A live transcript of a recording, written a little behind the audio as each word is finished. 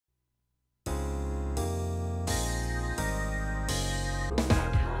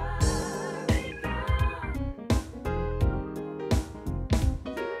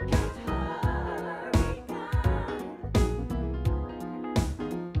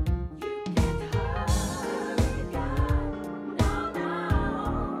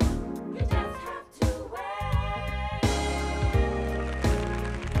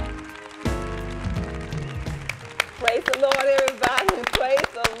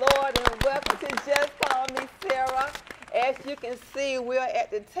can see, we are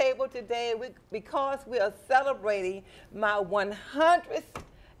at the table today because we are celebrating my 100th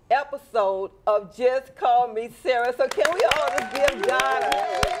episode of Just Call Me Sarah. So can we all just give God a...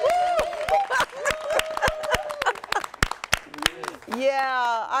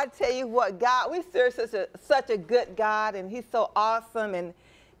 Yeah, I tell you what, God, we serve such a good God, and he's so awesome, and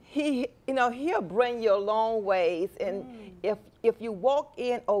he, you know, he'll bring you a long ways. And if you walk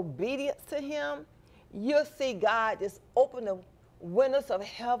in obedience to him, you'll see God just open the windows of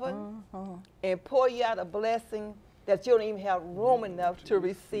heaven and pour you out a blessing that you don't even have room enough to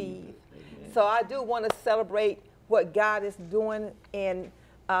receive. So I do want to celebrate what God is doing. And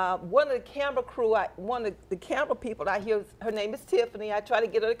one of the camera crew, one of the camera people I hear, her name is Tiffany. I try to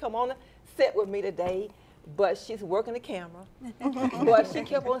get her to come on the set with me today, but she's working the camera. But she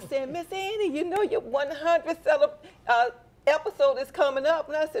kept on saying, Miss Annie, you know your 100th episode is coming up.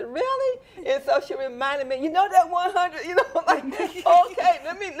 And I said, really? And so she reminded me, you know that 100, you know, like, okay,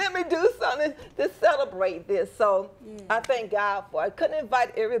 let me do something to celebrate this. So I thank God for it. I couldn't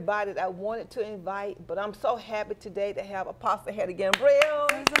invite everybody that I wanted to invite, but I'm so happy today to have Apostle Hattie Gambrell.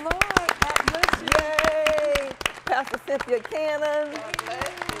 Praise the Lord. God bless you. Yay. Pastor Cynthia Cannon.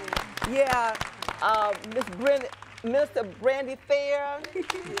 Yeah. Minister Brandy Fair.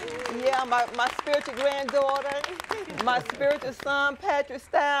 Yeah, my spiritual granddaughter, my spiritual son, Patrick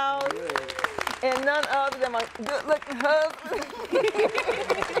Styles, and none other than my good-looking husband,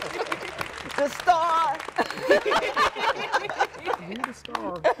 the star. You the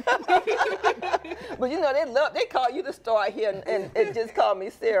star. But you know, they call you the star here, and it just call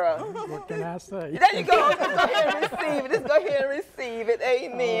me Sarah. What can I say? There you go. Just go ahead and receive it. Just go ahead and receive it.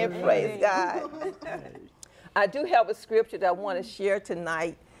 Amen. Praise God. I do have a scripture that I want to share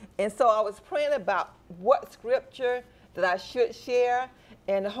tonight. And so I was praying about what scripture that I should share,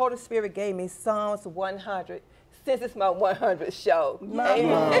 and the Holy Spirit gave me Psalms 100, since it's my 100th show.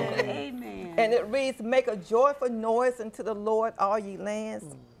 Amen. Amen. And it reads, make a joyful noise unto the Lord, all ye lands.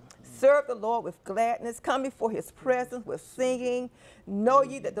 Serve the Lord with gladness. Come before his presence with singing. Know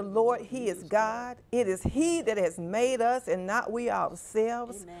ye that the Lord, he is God. It is he that has made us and not we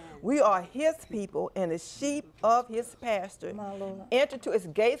ourselves. Amen. We are his people and the sheep of his pasture. Enter to his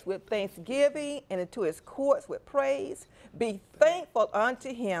gates with thanksgiving and into his courts with praise. Be thankful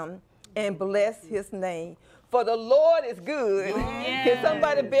unto him and bless his name. For the Lord is good. Yes. Can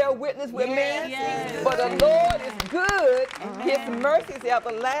somebody bear witness with me? Yes. For the Lord is good. His mercy is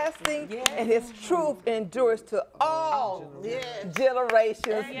everlasting, and his truth endures to all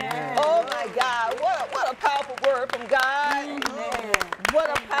generations. Yes. Oh my God, what a powerful word from God. What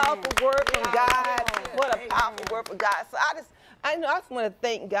a powerful word from God. What a powerful word from God. So I just want to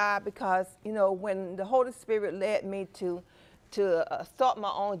thank God because, you know, when the Holy Spirit led me to start my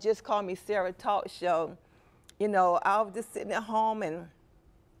own Just Call Me Sarah talk show, you know, I was just sitting at home, and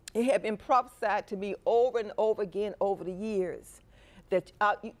it had been prophesied to me over and over again over the years that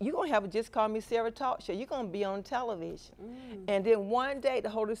you're going to have a Just Call Me Sarah talk show. You're going to be on television. And then one day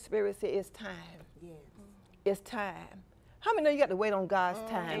the Holy Spirit said, it's time. Yes. It's time. How many know you got to wait on God's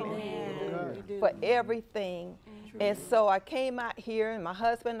time for everything? And so I came out here, and my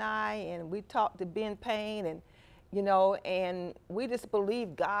husband and I, and we talked to Ben Payne, and, you know, and we just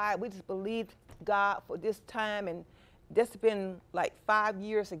believed God. We just believed God for this time, and that's been like 5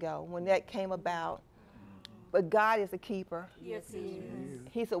 years ago when that came about. But God is a keeper. Yes, he is.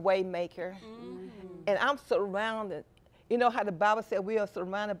 He's a way maker. And I'm surrounded. You know how the Bible said we are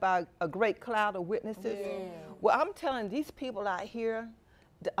surrounded by a great cloud of witnesses? Well, I'm telling these people out here,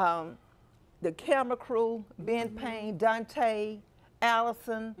 the camera crew, Ben Payne, Dante,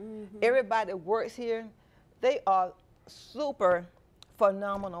 Allison, everybody that works here, they are super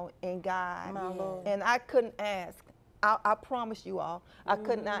phenomenal in God. And I couldn't ask, I promise you all, I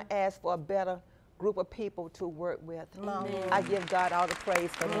could not ask for a better group of people to work with. I give God all the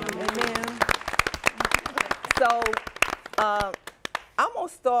praise for them. Amen. So I'm going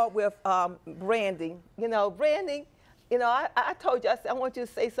to start with Brandy. You know, Brandy, you know, I told you, I said, I want you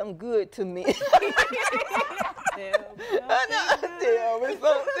to say something good to me. Tell me something good.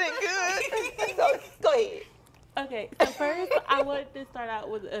 So go ahead. Okay, so first I wanted to start out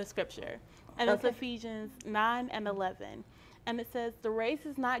with a scripture, and it's Ephesians 9:11. And it says, the race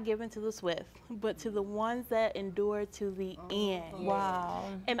is not given to the swift, but to the ones that endure to the end. Wow.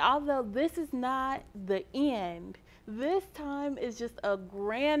 And although this is not the end, this time is just a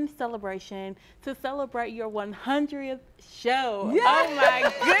grand celebration to celebrate your 100th show. Yes. Oh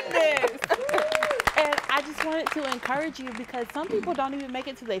my goodness. And I I just wanted to encourage you because some people don't even make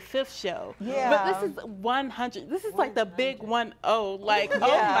it to their 5th show. Yeah. But this is 100. This is like the big 1-0. Like, oh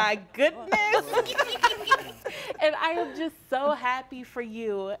my goodness. And I am just so happy for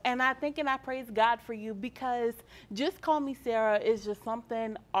you. And I think and I praise God for you because Just Call Me Sarah is just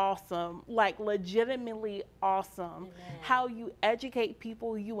something awesome, like legitimately awesome. Amen. How you educate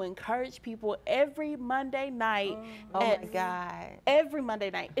people, you encourage people every Monday night. Oh my God. Every Monday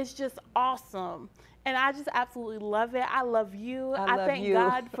night. It's just awesome. And I just absolutely love it. I love you. I thank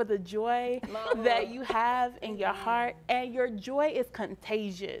God for the joy that you have in your heart. And your joy is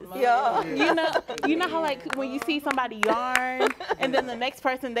contagious. Yeah. You know how like when you see somebody yarn and then the next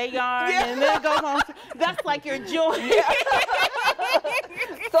person they yarn and then it goes on. That's like your joy. Yeah.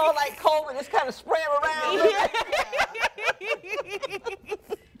 So like COVID just kind of spread around.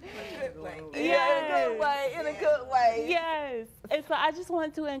 Yes. In a good way. Yes. And so I just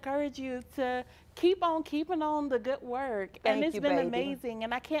wanted to encourage you to keep on keeping on the good work. And it's been amazing.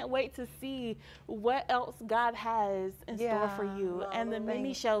 And I can't wait to see what else God has in store for you and the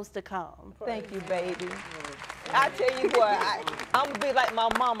many shows to come. Thank you, baby. I tell you what, I'm going to be like my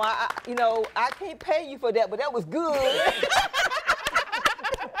mama. I can't pay you for that, but that was good.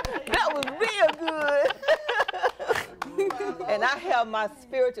 That was real good. And I have my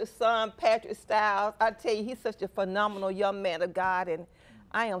spiritual son, Patrick Styles. I tell you, he's such a phenomenal young man of God, and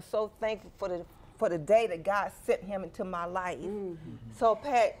I am so thankful for the day that God sent him into my life. So,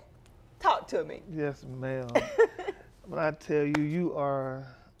 Pat, talk to me. Yes, ma'am. When I tell you, you are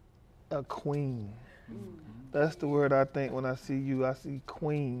a queen. That's the word I think when I see you. I see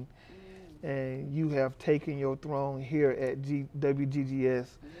queen, and you have taken your throne here at WGGS.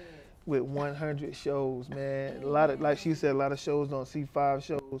 With 100 shows, man. A lot of, like she said, a lot of shows don't see 5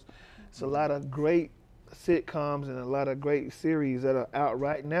 shows. It's a lot of great sitcoms and a lot of great series that are out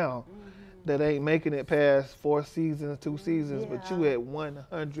right now that ain't making it past 4 seasons, 2 seasons, but you at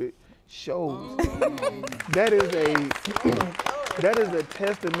 100 shows. That is a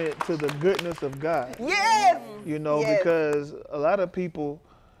testament to the goodness of God. Yes. Because a lot of people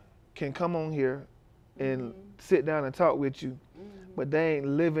can come on here and sit down and talk with you, but they ain't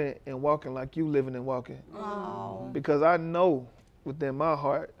living and walking like you living and walking. Oh. Because I know within my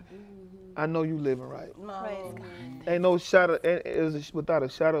heart, I know you living right. Praise God. Ain't no shadow, without a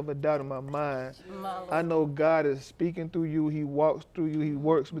shadow of a doubt in my mind. I know God is speaking through you. He walks through you. He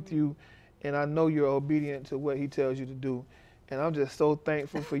works with you. And I know you're obedient to what he tells you to do. And I'm just so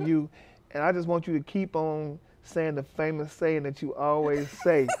thankful for you. And I just want you to keep on saying the famous saying that you always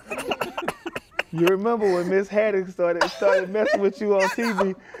say. You remember when Miss Hattie started messing with you on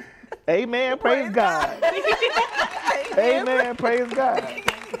TV? Amen, praise God. Amen, praise God.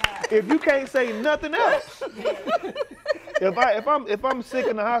 If you can't say nothing else, if I'm sick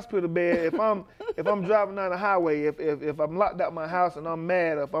in the hospital bed, if I'm driving down the highway, if I'm locked out my house and I'm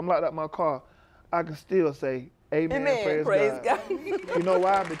mad, if I'm locked out my car, I can still say Amen, praise God. You know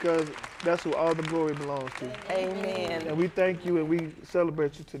why? Because that's who all the glory belongs to. Amen. And we thank you and we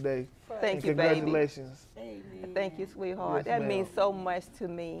celebrate you today. Thank you, congratulations. Baby. Thank you, sweetheart. Yes, that means so much to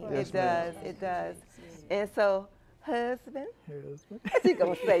me. Yes, it does. It does. And so, husband, what's he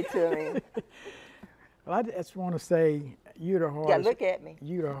gonna say to me? Well, I just want to say you're the hardest. Yeah, look at me.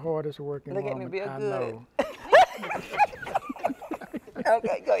 You're the hardest working woman Look at me real I good. know.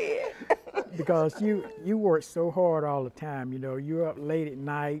 Okay, go ahead. Because you work so hard all the time. You're up late at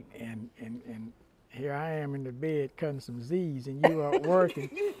night and here I am in the bed cutting some Z's and you are working.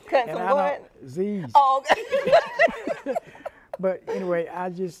 Cutting some what? Z's. Oh, okay. But anyway, I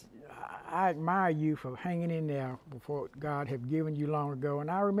admire you for hanging in there before God have given you long ago.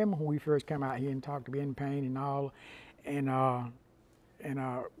 And I remember when we first came out here and talked to Ben Payne and all, and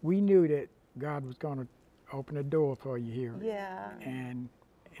we knew that God was going to open a door for you here. Yeah. And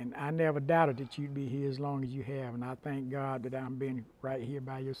I never doubted that you'd be here as long as you have. And I thank God that I'm being right here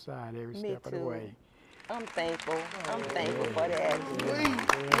by your side every step of the way. I'm thankful. I'm thankful for that.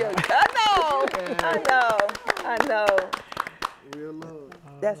 I know. Real love.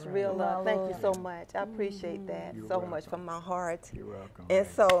 That's real love. Thank you so much. I appreciate that so much from my heart. You're welcome. And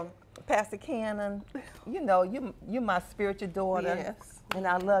so, Pastor Cannon, you're my spiritual daughter. Yes. And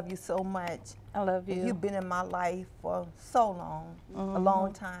I love you so much. I love you. And you've been in my life for so long, a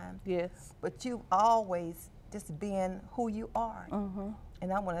long time. Yes. But you've always just been who you are.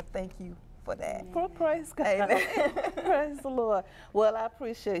 And I want to thank you for that. Well, praise God. Amen. Praise the Lord. Well, I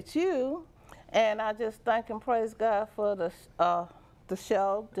appreciate you. And I just thank and praise God for the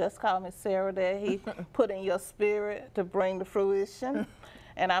show, Just Call Me Sarah, that he put in your spirit to bring to fruition.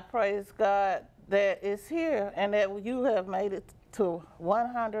 And I praise God that it's here and that you have made it to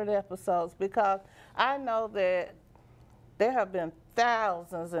 100 episodes, because I know that there have been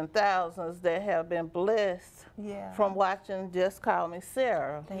thousands and thousands that have been blessed from watching Just Call Me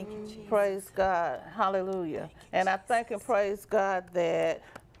Sarah. Thank you, Jesus. Praise God. Hallelujah. And I thank and praise God that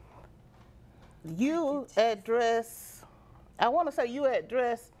you address, I want to say you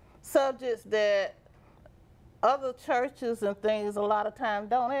address subjects that other churches and things a lot of times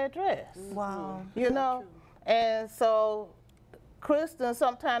don't address. Wow. You know? And so Christians,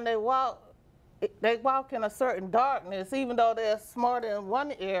 sometimes they walk in a certain darkness, even though they're smart in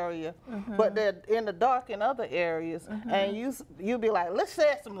one area, but they're in the dark in other areas. And you be like, let's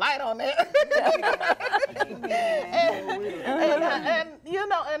shed some light on that. and you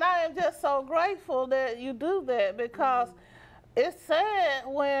know, and I am just so grateful that you do that, because it's sad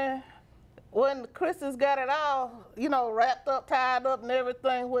when Christians got it all, you know, wrapped up, tied up and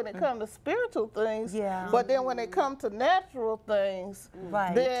everything when it comes to spiritual things. Yeah. But then when it comes to natural things,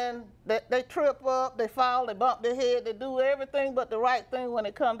 then they trip up, they fall, they bump their head, they do everything but the right thing when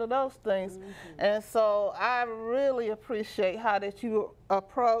it comes to those things. And so I really appreciate how that you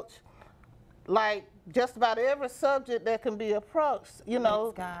approach, like, just about every subject that can be approached, you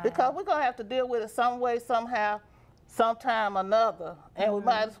know, because we're going to have to deal with it some way, somehow, sometime or another, and we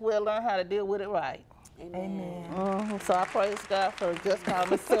might as well learn how to deal with it right. Amen. So I praise God for Just Call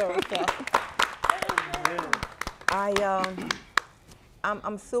Me Sarah.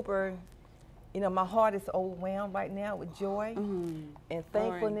 I'm super, you know, my heart is overwhelmed right now with joy and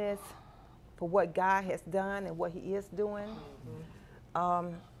thankfulness for what God has done and what He is doing.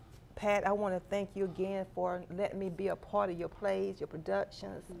 Pat, I want to thank you again for letting me be a part of your plays, your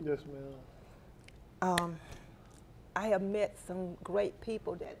productions. Yes, ma'am. I have met some great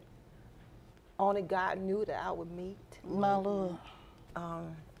people that only God knew that I would meet. My Lord.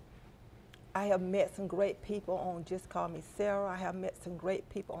 I have met some great people on Just Call Me Sarah. I have met some great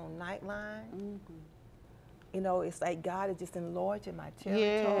people on Nightline. You know, it's like God is just enlarging my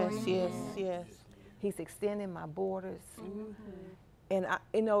territory. Yes. He's extending my borders. And,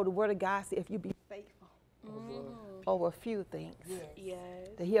 you know, the Word of God says, if you be faithful over a few things,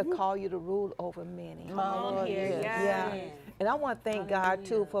 that He'll call you to rule over many. Yeah. And I want to thank God,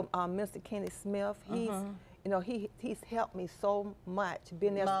 too, for Mr. Kenny Smith. He's, you know, he's helped me so much,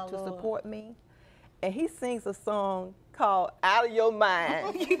 being there to support me. And he sings a song called Out of Your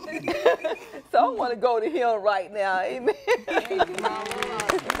Mind. So I want to go to him right now. Amen.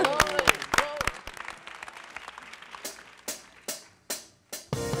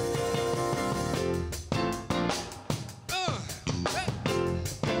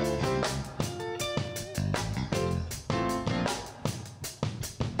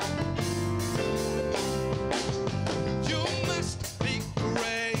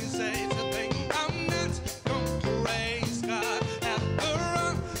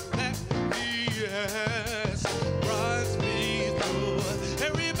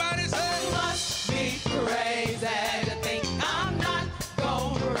 Everybody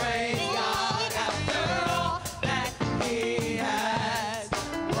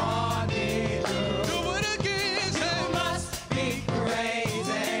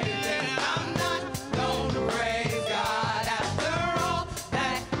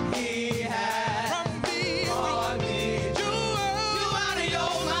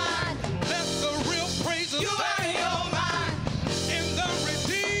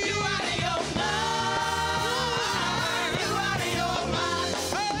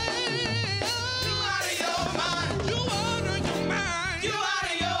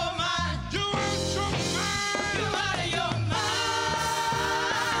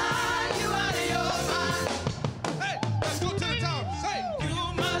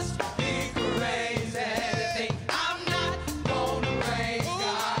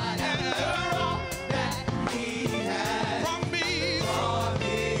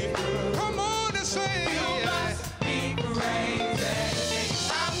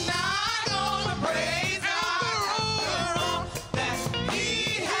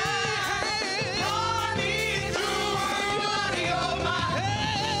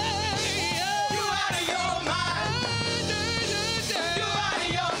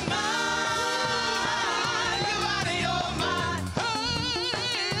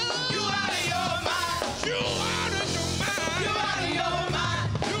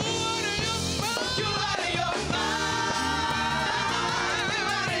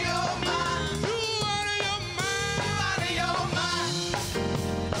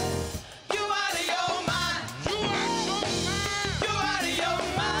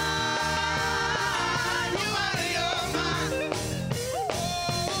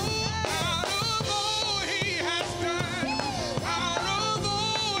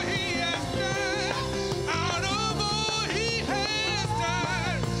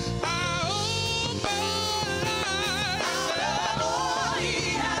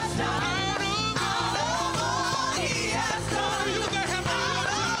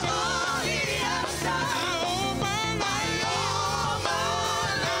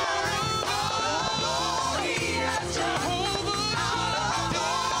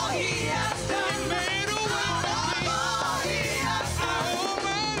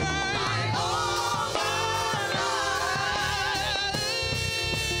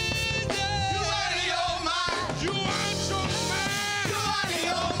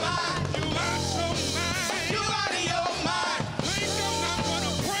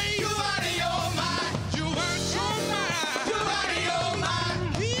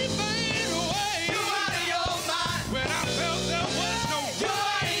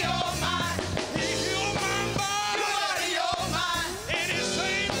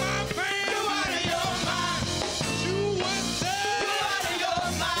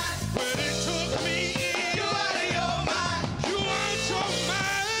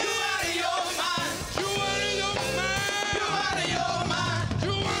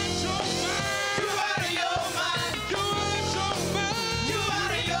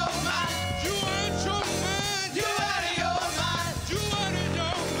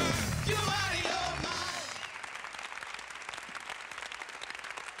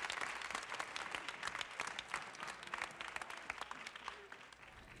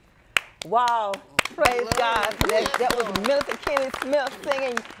Wow. Praise God. That was Minister Kenny Smith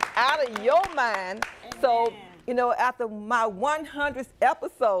singing Out of Your Mind. So, you know, after my 100th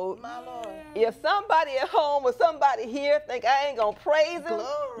episode, if somebody at home or somebody here think I ain't going to praise him,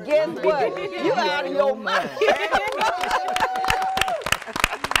 guess what? You out of your mind.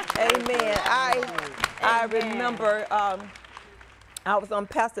 Amen. I remember I was on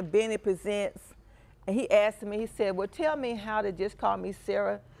Pastor Benny Presents, and he asked me, he said, well, tell me how to Just Call Me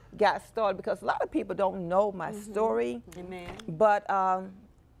Sarah got started, because a lot of people don't know my story. Amen. But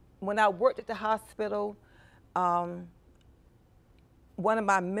when I worked at the hospital, one of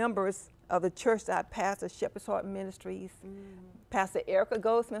my members of the church that I pastor, Shepherd's Heart Ministries, Pastor Erica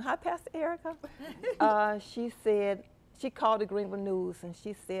Goldsmith. Hi, Pastor Erica. She said, she called the Greenville News, and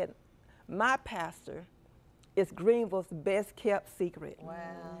she said, my pastor is Greenville's best kept secret. Wow.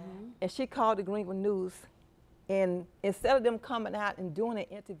 And she called the Greenville News, and instead of them coming out and doing an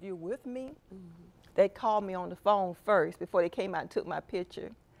interview with me, they called me on the phone first before they came out and took my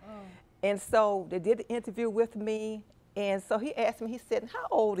picture. And so they did the interview with me, and so he asked me, he said, how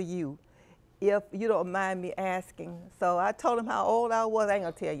old are you, if you don't mind me asking? So I told him how old I was. I ain't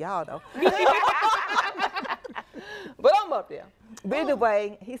gonna tell y'all though. But I'm up there. But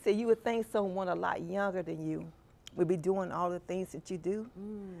anyway, he said, you would think someone a lot younger than you would be doing all the things that you do.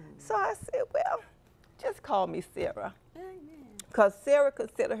 So I said, well, just call me Sarah. Because Sarah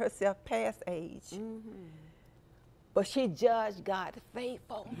considered herself past age. But she judged God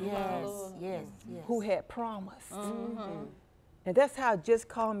faithful. Yes. Who had promised. And that's how Just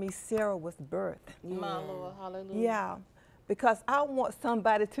Call Me Sarah was birthed. My Lord, hallelujah. Yeah, because I want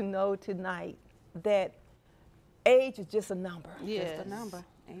somebody to know tonight that age is just a number. Yes. Just a number.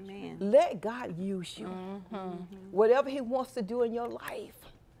 Amen. Let God use you. Whatever he wants to do in your life,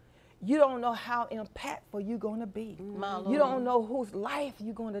 you don't know how impactful you're going to be. My Lord. You don't know whose life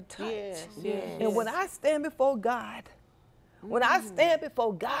you're going to touch. Yes. And when I stand before God, when I stand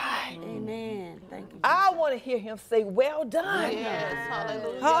before God, Amen. Thank you. I want to hear him say, well done. Yes.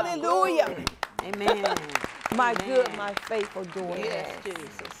 Hallelujah. Hallelujah. Amen. My good, my faithful daughter. Yes,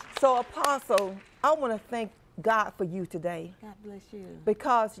 Jesus. So, Apostle, I want to thank God for you today, God bless you.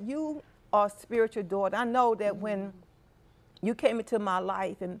 because you are a spiritual daughter. I know that when you came into my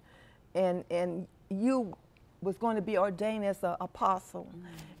life and you was going to be ordained as an apostle,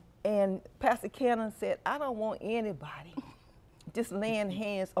 and Pastor Cannon said, I don't want anybody just laying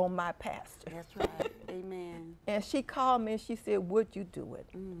hands on my pastor. That's right. Amen. And she called me and she said, would you do it?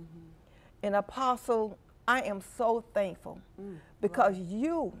 And Apostle, I am so thankful because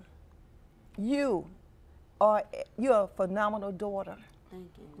you're a phenomenal daughter. Thank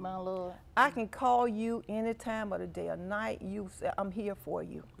you. My Lord. I can call you any time of the day or night. You say, I'm here for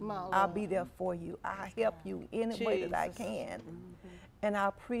you. My I'll Lord. be there for you. I'll help you any way that I Jesus. can. And I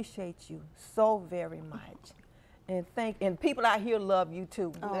appreciate you so very much. And people out here love you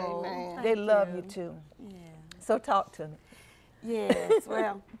too. Amen. They love you too. Yeah. So talk to me. Yes.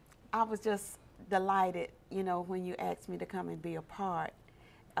 Well, I was just delighted, you know, when you asked me to come and be a part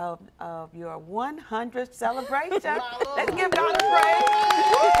of your 100th celebration. Let's give God a praise.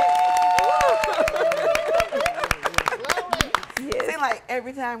 Yes. Seems like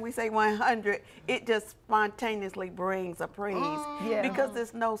every time we say 100, it just spontaneously brings a praise Yeah. because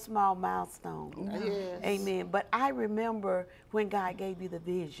it's no small milestone. Yes. Amen. But I remember when God gave you the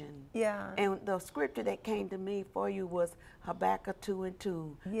vision. Yeah. And the scripture that came to me for you was Habakkuk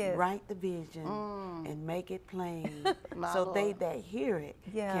 2:2. Yes. Write the vision and make it plain My so Lord. they that hear it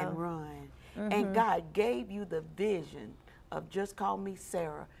Yeah. can run. And God gave you the vision of Just Call Me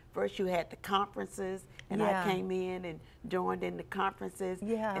Sarah. First you had the conferences, and Yeah. I came in and joined in the conferences.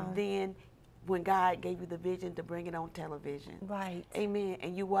 Yeah. And then when God gave you the vision to bring it on television. Right. Amen.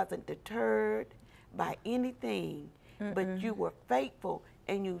 And you wasn't deterred by anything, but you were faithful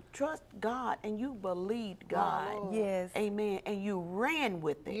and you trust God and you believed God. Yes. Amen. And you ran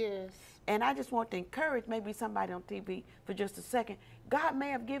with it. Yes. And I just want to encourage maybe somebody on TV for just a second. God may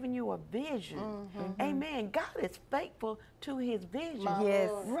have given you a vision. Amen. God is faithful to his vision.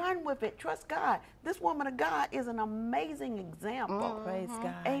 Yes. Run with it. Trust God. This woman of God is an amazing example. Praise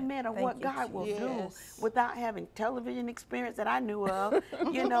God. Amen. Of Thank what you, God will do Yes. without having television experience that I knew of,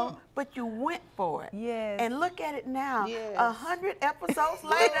 you know, but you went for it. Yes. And look at it now. Yes. 100 episodes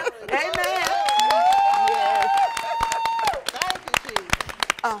later. Amen. Thank you, Jesus.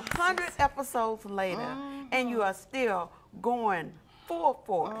 100 episodes later, and you are still going full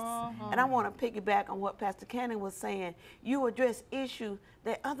force. And I want to piggyback on what Pastor Cannon was saying. You address issues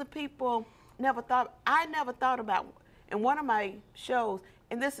that other people never thought, I never thought about. In one of my shows,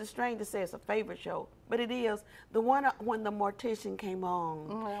 and this is strange to say it's a favorite show, but it is the one when the mortician came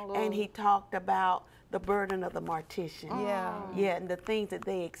on, and he talked about the burden of the mortician. Yeah, and the things that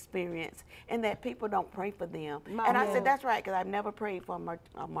they experience, and that people don't pray for them. And I said, that's right, because I've never prayed for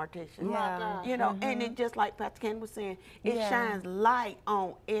a mortician. You know, and it just like Pastor Ken was saying, it shines light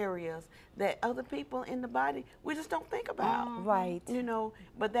on areas that other people in the body, we just don't think about. Right. You know,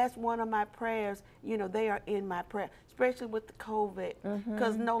 but that's one of my prayers. You know, they are in my prayer, especially with the COVID,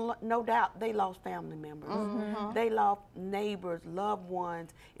 because no doubt they lost family members. They lost neighbors, loved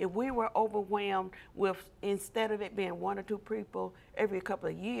ones. If we were overwhelmed with, instead of it being 1 or 2 people every couple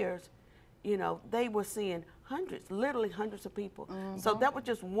of years, you know, they were seeing hundreds, literally hundreds of people. So that was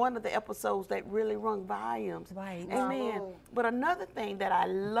just one of the episodes that really rung volumes. Right. Amen. But another thing that I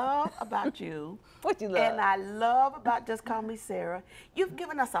love about you, What you love? and I love about Just Call Me Sarah, you've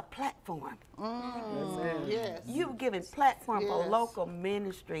given us a platform. Yes. You've given platform for local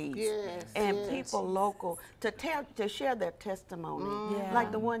ministries and people local to share their testimony.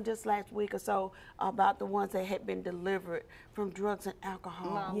 Like the one just last week or so about the ones that had been delivered from drugs and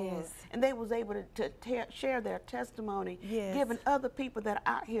alcohol. And they was able to share their testimony, giving other people that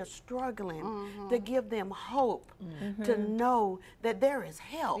are out here struggling, to give them hope, to know that there is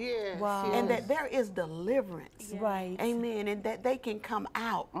help, and that there is deliverance. Right. Amen. And that they can come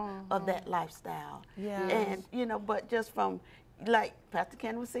out of that lifestyle. And, you know, but just from, like Pastor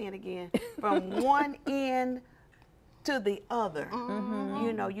Ken was saying again, from one end to the other,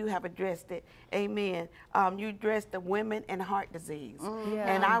 you know, you have addressed it. Amen. You addressed the women and heart disease.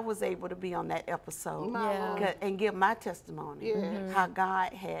 And I was able to be on that episode and give my testimony, how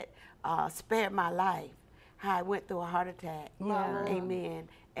God had spared my life, how I went through a heart attack. Amen.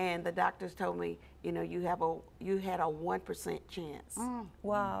 And the doctors told me, you know, you had a 1% chance.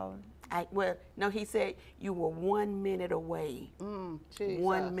 Wow. Well, no, he said you were 1 minute away.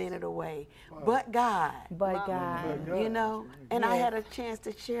 1 minute away. But God. But God. You know, and I had a chance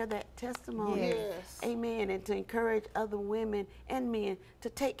to share that testimony. Amen. And to encourage other women and men to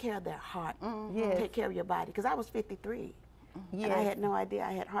take care of their heart. Take care of your body. Because I was 53. And I had no idea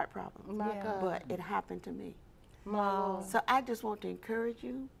I had heart problems. But it happened to me. So I just want to encourage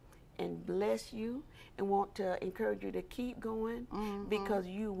you and bless you and want to encourage you to keep going because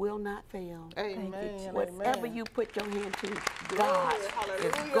you will not fail. Amen. Whatever you put your hand to, God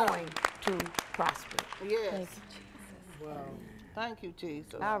is going to prosper. Yes. Wow. Thank you,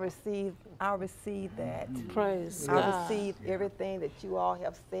 Jesus. I receive that. Praise I God. receive everything that you all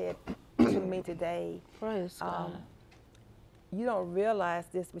have said to me today. Praise God. You don't realize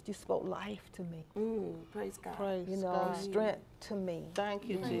this, but you spoke life to me. Praise God. Praise You know, God. strength to me. Thank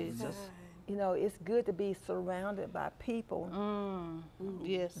you, Jesus. You know, it's good to be surrounded by people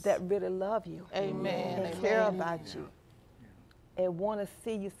Yes. that really love you Amen. and care about you and want to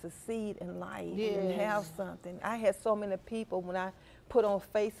see you succeed in life and have something. I had so many people when I put on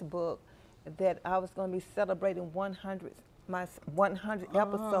Facebook that I was going to be celebrating my 100th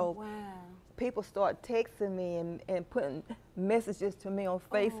episode. Wow. People start texting me and putting messages to me on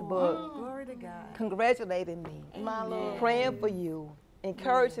Facebook, Glory to God. congratulating me, My Lord. praying for you,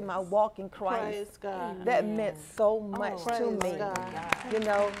 encouraging my walk in Christ. Praise God. That meant so much to Praise me. God. You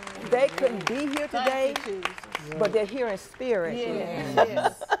know, they couldn't be here today, Thank you, Jesus. but they're here in spirit.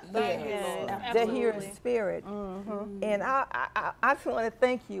 Yes. Thank you, Lord. They're here in spirit. And I just want to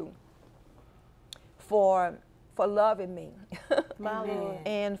thank you for loving me My Lord.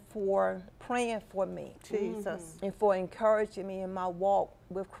 and for praying for me. Jesus. And for encouraging me in my walk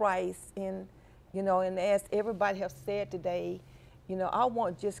with Christ. And, you know, and as everybody has said today, you know, I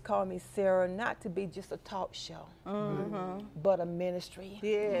want Just Call Me Sarah not to be just a talk show, but a ministry.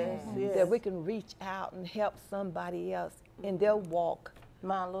 Yes. Yes. That we can reach out and help somebody else in their walk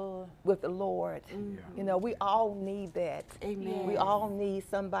My Lord. with the Lord. You know, we all need that. Amen. We all need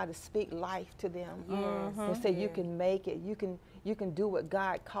somebody to speak life to them and say you can make it. You can do what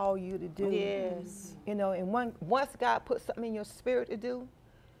God called you to do. Yes. You know, and once God puts something in your spirit to do,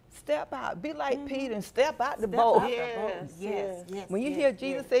 step out. Be like Peter and step out the boat. Yes. Yes. Yes. When you yes, hear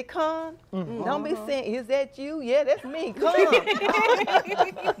Jesus say, come, don't be saying, is that you? Yeah, that's me. Come.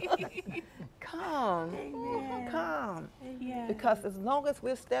 Come. Amen. Come. Yeah. Because as long as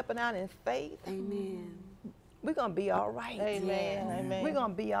we're stepping out in faith, Amen. we're going to be all right. Amen. Amen. We're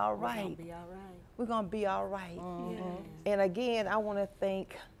going to be all right. Be all right. We're going to be all right. And again, I want to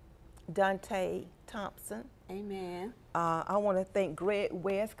thank Dante Thompson. Amen. I want to thank Greg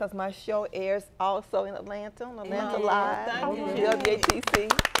West because my show airs also in Atlanta, on Atlanta Live, Thank on you.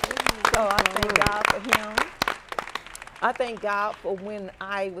 WATC. So I thank God for him. I thank God for when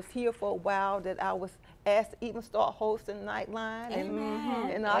I was here for a while that I was asked to even start hosting Nightline.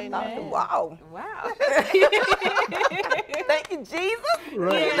 And I thought, wow. Wow. Thank you, Jesus.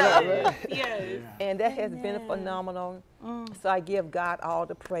 Right, Yes. Yes. And that has been phenomenal. So I give God all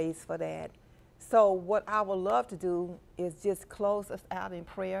the praise for that. So what I would love to do is just close us out in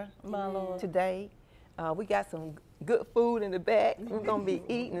prayer today. We got some good food in the back. We're going to be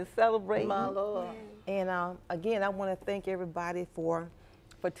eating and celebrating. My Lord. And again, I want to thank everybody for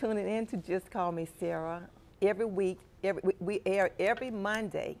tuning in to Just Call Me Sarah. Every week, we air every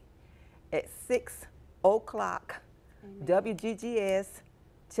Monday at 6 o'clock, WGGS,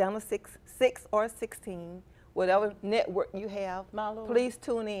 channel 6 or 16, whatever network you have. Please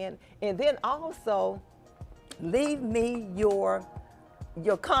tune in. And then also, leave me your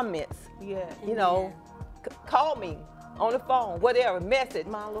comments. You know, call me on the phone, whatever, message.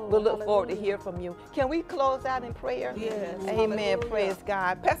 We'll look forward to hear from you. Can we close out in prayer? Yes. Amen. Hallelujah. Praise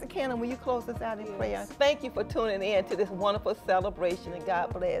God. Pastor Cannon, will you close us out in prayer? Thank you for tuning in to this wonderful celebration, and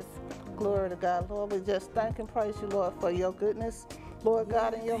God bless. Glory to God. Lord, we just thank and praise you, Lord, for your goodness, Lord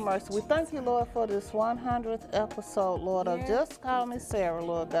God, and your mercy. We thank you, Lord, for this 100th episode, Lord, of Just Call Me Sarah,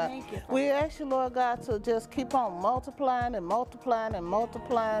 Lord God. We ask you, Lord God, to just keep on multiplying and multiplying and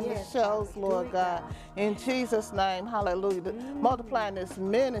multiplying the shows, Lord God. In Jesus' name, hallelujah. Multiplying this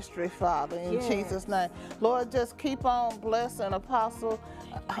ministry, Father, in Jesus' name. Lord, just keep on blessing Apostle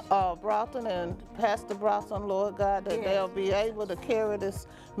Broughton and Pastor Broughton, Lord God, that they'll be able to carry this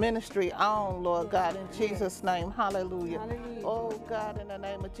ministry on, Lord God, in Jesus' name. Hallelujah. Oh God, in the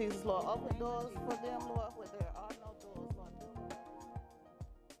name of Jesus, Lord, open doors for them, Lord, where there are